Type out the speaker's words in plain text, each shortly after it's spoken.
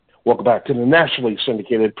Welcome back to the nationally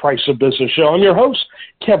syndicated Price of Business Show. I'm your host,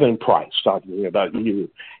 Kevin Price, talking about you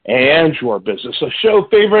and your business. A show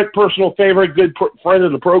favorite, personal favorite, good friend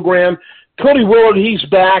of the program, Cody Willard. He's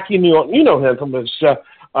back. You know him from his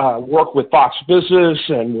work with Fox Business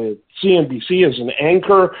and with CNBC as an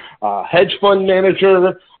anchor, hedge fund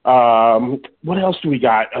manager. What else do we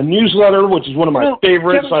got? A newsletter, which is one of my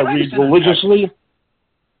favorites. Kevin, I read religiously.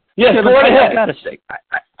 Yes, Kevin, go right ahead. I gotta say,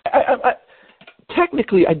 I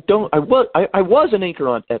technically, I was an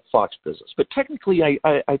anchor at Fox Business, but technically,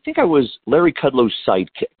 I think I was Larry Kudlow's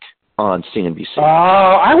sidekick on CNBC.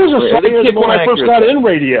 I was a sidekick when I first got in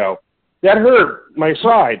radio. That hurt my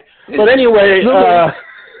side. But anyway,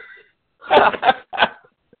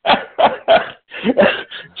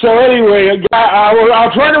 so anyway,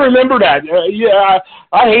 I'll try to remember that.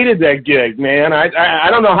 I hated that gig, man. I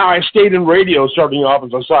don't know how I stayed in radio starting off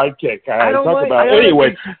as a sidekick.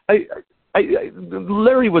 Anyway.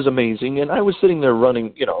 Larry was amazing, and I was sitting there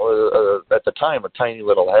running, at the time, a tiny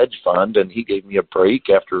little hedge fund, and he gave me a break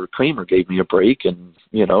after Kramer gave me a break, and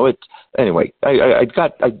anyway,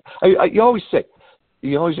 you always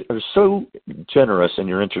are so generous in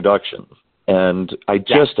your introduction, and I've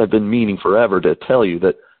been meaning forever to tell you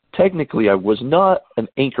that technically I was not an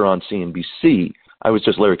anchor on CNBC. I was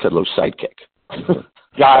just Larry Kudlow's sidekick.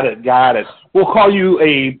 Got it. We'll call you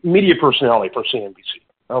a media personality for CNBC.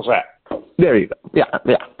 How's that? There you go. Yeah.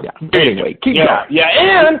 Anyway, keep going. Yeah,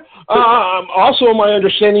 and also my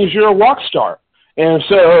understanding is you're a rock star, and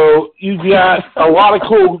so you've got a lot of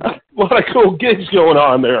cool gigs going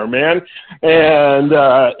on there, man. And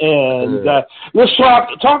let's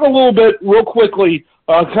talk a little bit real quickly,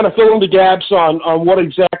 kind of fill in the gaps on what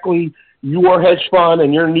exactly your hedge fund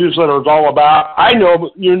and your newsletter is all about. I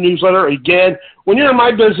know your newsletter, again, when you're in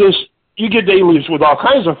my business, you get dailies with all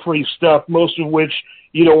kinds of free stuff, most of which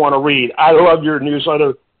you don't want to read. I love your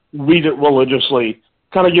newsletter. Read it religiously.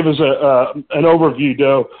 Kind of give us an overview,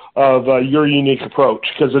 though, of your unique approach,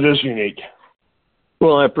 because it is unique.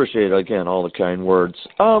 Well, I appreciate, again, all the kind words.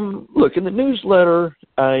 Look, in the newsletter,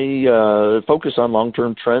 I focus on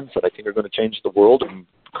long-term trends that I think are going to change the world and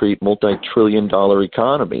create multi-trillion-dollar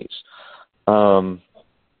economies. I'm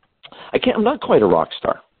not quite a rock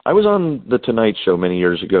star. I was on The Tonight Show many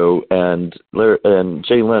years ago, and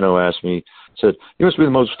Jay Leno asked me, said, "You must be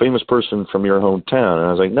the most famous person from your hometown." And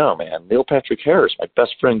I was like, "No, man, Neil Patrick Harris, my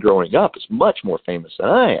best friend growing up, is much more famous than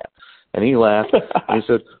I am." And he laughed, and he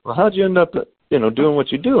said, "Well, how'd you end up, doing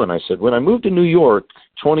what you do?" And I said, "When I moved to New York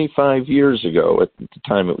 25 years ago, at the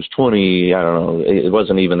time it was 20, I don't know, it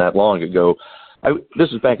wasn't even that long ago.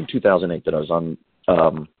 This was back in 2008 that I was on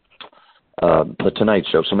The Tonight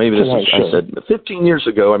Show. So maybe I said, 15 years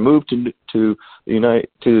ago, I moved to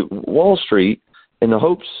Wall Street, in the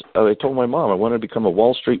hopes, I told my mom I wanted to become a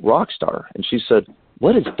Wall Street rock star. And she said,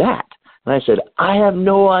 "What is that?" And I said, "I have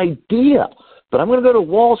no idea, but I'm going to go to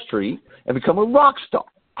Wall Street and become a rock star."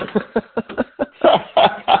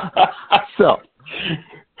 So.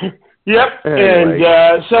 Yep. Anyway.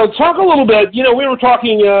 And so talk a little bit, we were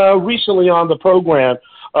talking recently on the program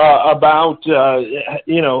about,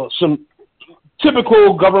 some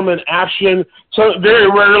typical government action. So very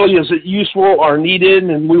rarely is it useful or needed,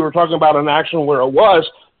 and we were talking about an action where it was.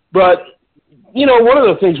 But, one of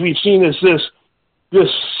the things we've seen is this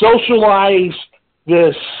socialized,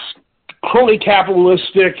 this crony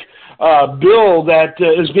capitalistic bill that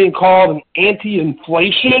is being called an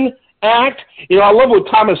anti-inflation act. I love what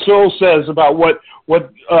Thomas Sowell says about what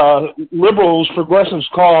liberals, progressives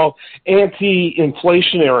call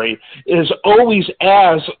anti-inflationary, is always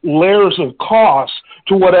adds layers of cost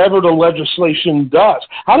to whatever the legislation does.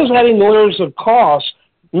 How does adding layers of cost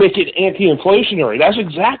make it anti-inflationary? That's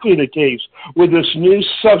exactly the case with this new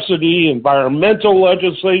subsidy environmental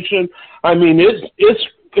legislation. I mean,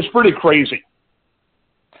 it's pretty crazy.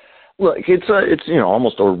 Look, it's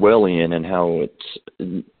almost Orwellian in how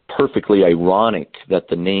it's perfectly ironic that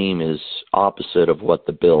the name is opposite of what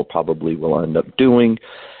the bill probably will end up doing.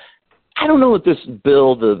 I don't know if this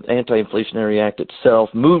bill, the Anti-Inflationary Act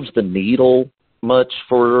itself, moves the needle much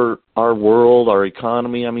for our world, our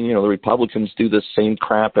economy. I mean, the Republicans do the same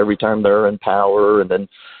crap every time they're in power, and then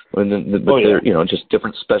they're, just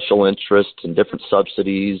different special interests and different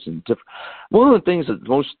subsidies and different. One of the things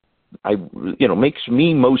that makes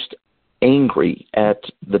me most angry at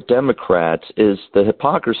the Democrats is the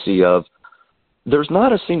hypocrisy of there's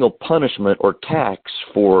not a single punishment or tax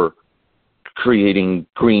for creating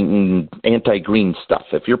anti-green stuff.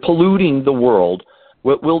 If you're polluting the world,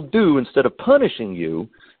 what we'll do instead of punishing you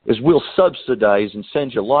is we'll subsidize and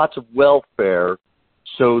send you lots of welfare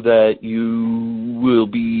so that you will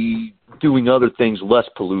be doing other things less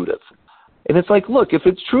pollutive. And it's like, look, if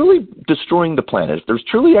it's truly destroying the planet, if there's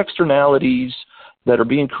truly externalities that are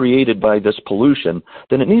being created by this pollution,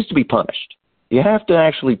 then it needs to be punished. You have to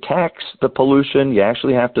actually tax the pollution. You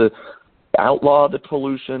actually have to outlaw the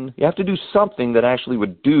pollution. You have to do something that actually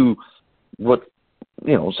would do what,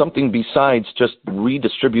 something besides just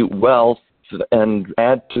redistribute wealth and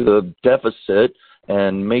add to the deficit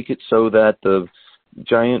and make it so that the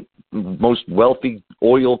giant, most wealthy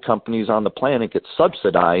oil companies on the planet get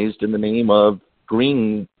subsidized in the name of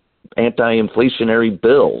green anti-inflationary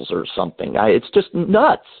bills or something. It's just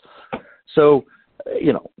nuts. So,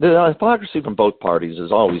 the hypocrisy from both parties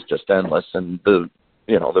is always just endless, and the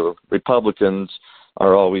Republicans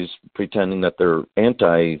are always pretending that they're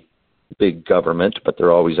anti-big government, but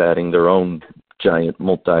they're always adding their own giant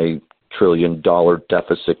multi-trillion-dollar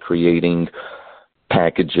deficit-creating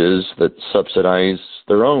packages that subsidize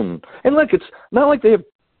their own. And look, it's not like they have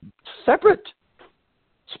separate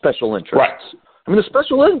special interests. Right. I mean, the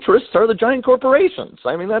special interests are the giant corporations.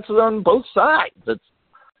 I mean, that's on both sides. It's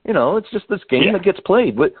just this game that gets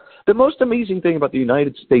played. But the most amazing thing about the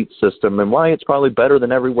United States system and why it's probably better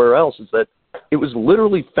than everywhere else is that it was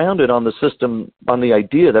literally founded on the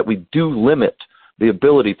idea that we do limit the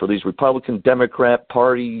ability for these Republican, Democrat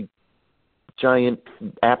Party giant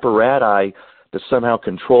apparati to somehow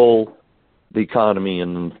control the economy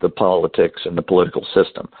and the politics and the political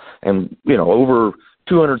system. And, over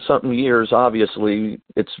 200-something years, obviously,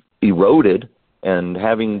 it's eroded, and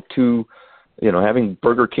having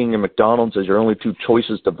Burger King and McDonald's as your only two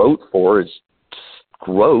choices to vote for is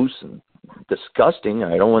gross and disgusting.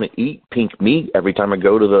 I don't want to eat pink meat every time I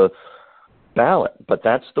go to the ballot, but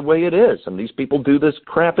that's the way it is. And these people do this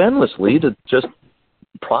crap endlessly to just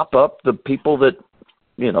prop up the people that,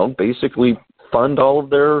 basically fund all of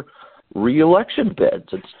their re-election bids.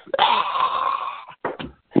 It's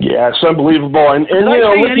unbelievable. And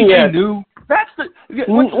looking at new. That's the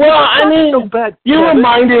so bad. You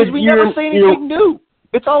reminded we never say anything new.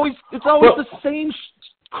 It's always the same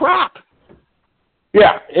crap.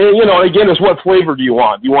 Yeah, and again, it's what flavor do you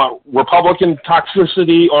want? Do you want Republican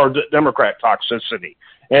toxicity or Democrat toxicity?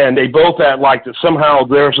 And they both act like that somehow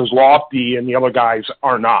theirs is lofty and the other guys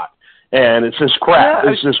are not. And it's just crap.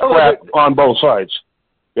 It's just crap on both sides.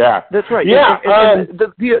 Yeah, that's right. Yeah, and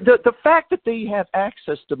the fact that they have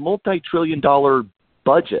access to multi-trillion-dollar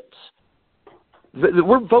budgets,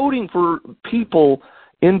 we're voting for people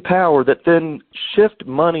in power that then shift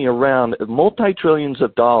money around multi-trillions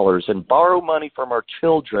of dollars and borrow money from our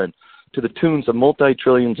children to the tunes of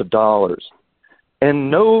multi-trillions of dollars,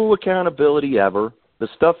 and no accountability ever. The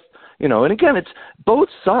stuff. And again, it's both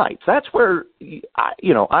sides. That's where, the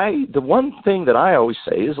one thing that I always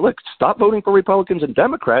say is, look, stop voting for Republicans and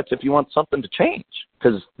Democrats if you want something to change,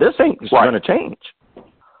 because this ain't going to change.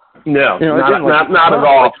 No, not at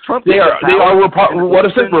all. Like they are what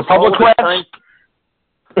is it, Republicrats?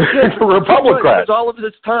 Republicans. All of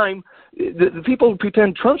this time, the people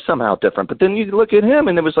pretend Trump's somehow different, but then you look at him,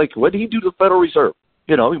 and it was like, what did he do to the Federal Reserve?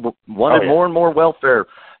 He wanted more and more welfare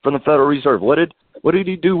from the Federal Reserve. What did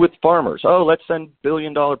he do with farmers? Oh, let's send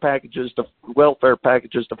billion-dollar welfare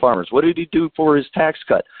packages to farmers. What did he do for his tax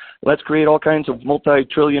cut? Let's create all kinds of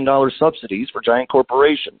multi-trillion-dollar subsidies for giant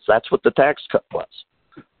corporations. That's what the tax cut was.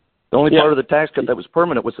 The only part of the tax cut that was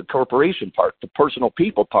permanent was the corporation part. The personal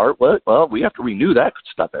people part, well, we have to renew that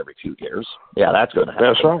stuff every few years. Yeah, that's going to happen.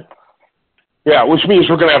 That's right. Yeah, which means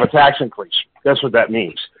we're going to have a tax increase. That's what that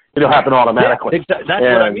means. It'll happen automatically. Yeah, that's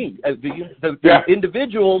what I mean. The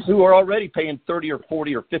individuals who are already paying 30 or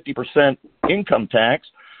 40 or 50% income tax,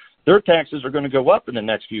 their taxes are going to go up in the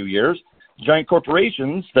next few years. Giant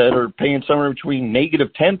corporations that are paying somewhere between negative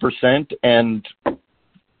 10% and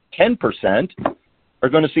 10% are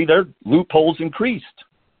going to see their loopholes increased.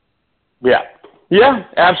 Yeah,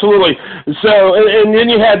 absolutely. So, and then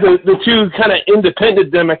you had the two kind of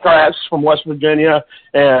independent Democrats from West Virginia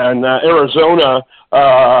and Arizona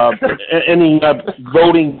ending up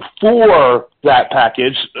voting for that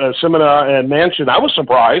package, Sinema and Manchin. I was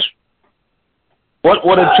surprised.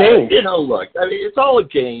 What had changed? Look, I mean, it's all a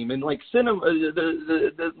game. And like Sinema,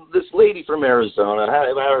 this lady from Arizona,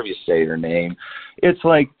 however you say her name, it's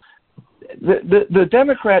like the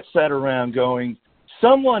Democrats sat around going,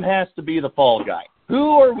 someone has to be the fall guy.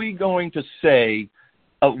 Who are we going to say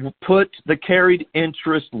put the carried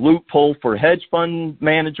interest loophole for hedge fund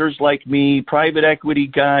managers like me, private equity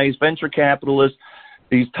guys, venture capitalists,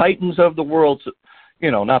 these titans of the world?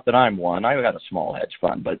 Not that I'm one. I got a small hedge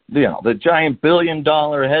fund, but the giant $1 billion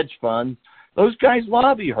hedge fund, those guys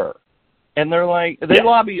lobby her. And they're like, they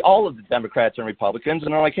lobby all of the Democrats and Republicans,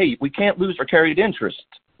 and they're like, hey, we can't lose our carried interest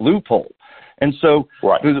loophole. And so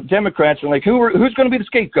the Democrats are like, who's going to be the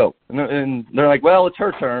scapegoat? And they're like, well, it's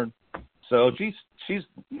her turn. So she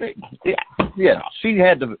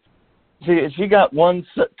had to. She got one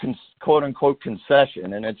quote unquote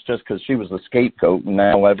concession, and it's just because she was the scapegoat. And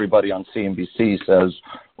now everybody on CNBC says,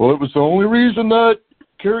 well, it was the only reason that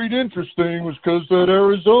carried interest thing was because that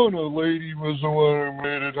Arizona lady was the one who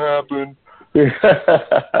made it happen.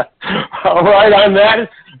 All right, on that,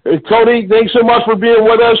 Cody, thanks so much for being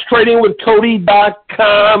with us,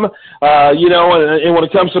 tradingwithcody.com. And when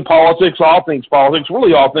it comes to politics, all things politics,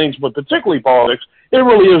 really all things, but particularly politics, it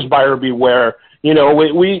really is buyer beware. You know,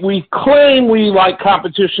 we claim we like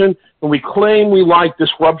competition, and we claim we like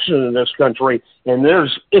disruption in this country, and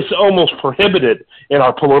it's almost prohibited in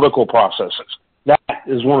our political processes. That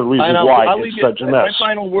is one of the reasons why it's such a mess. My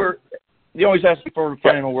final word. You always ask me for a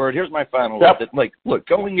final word. Here's my final word. Like, look,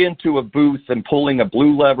 going into a booth and pulling a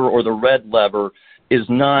blue lever or the red lever is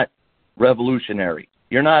not revolutionary.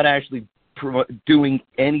 You're not actually doing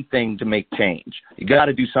anything to make change. You got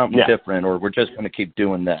to do something different, or we're just going to keep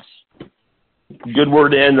doing this. Good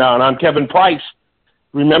word to end on. I'm Kevin Price.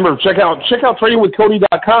 Remember, check out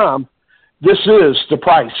tradingwithcody.com. This is the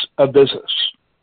price of business.